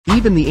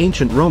Even the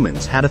ancient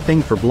Romans had a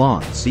thing for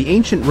blondes. The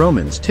ancient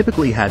Romans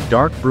typically had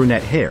dark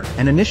brunette hair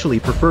and initially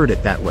preferred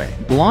it that way.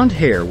 Blonde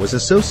hair was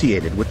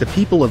associated with the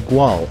people of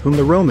Gaul, whom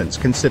the Romans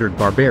considered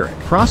barbaric.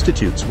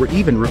 Prostitutes were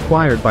even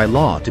required by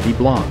law to be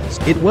blondes.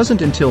 It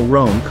wasn't until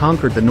Rome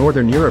conquered the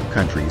northern Europe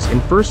countries in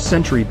 1st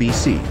century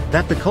BC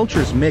that the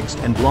cultures mixed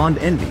and blonde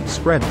envy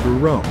spread through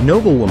Rome.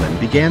 Noblewomen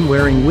began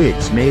wearing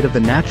wigs made of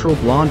the natural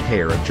blonde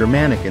hair of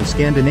Germanic and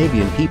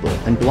Scandinavian people,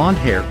 and blonde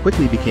hair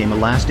quickly became a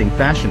lasting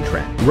fashion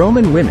trend.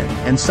 Roman women,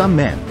 and some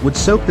men, would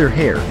soak their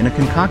hair in a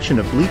concoction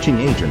of bleaching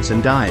agents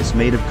and dyes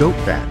made of goat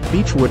fat,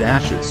 beechwood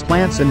ashes,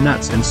 plants and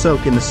nuts, and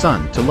soak in the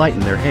sun to lighten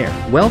their hair.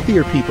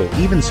 Wealthier people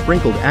even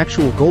sprinkled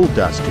actual gold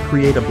dust to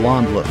create a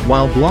blonde look.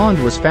 While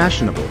blonde was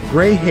fashionable,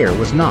 gray hair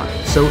was not,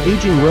 so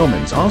aging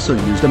Romans also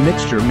used a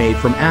mixture made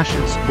from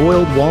ashes,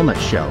 boiled walnut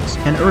shells,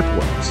 and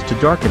earthworms to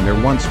darken their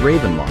once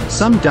raven locks.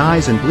 Some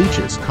dyes and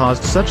bleaches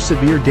caused such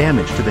severe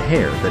damage to the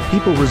hair that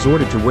people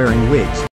resorted to wearing wigs.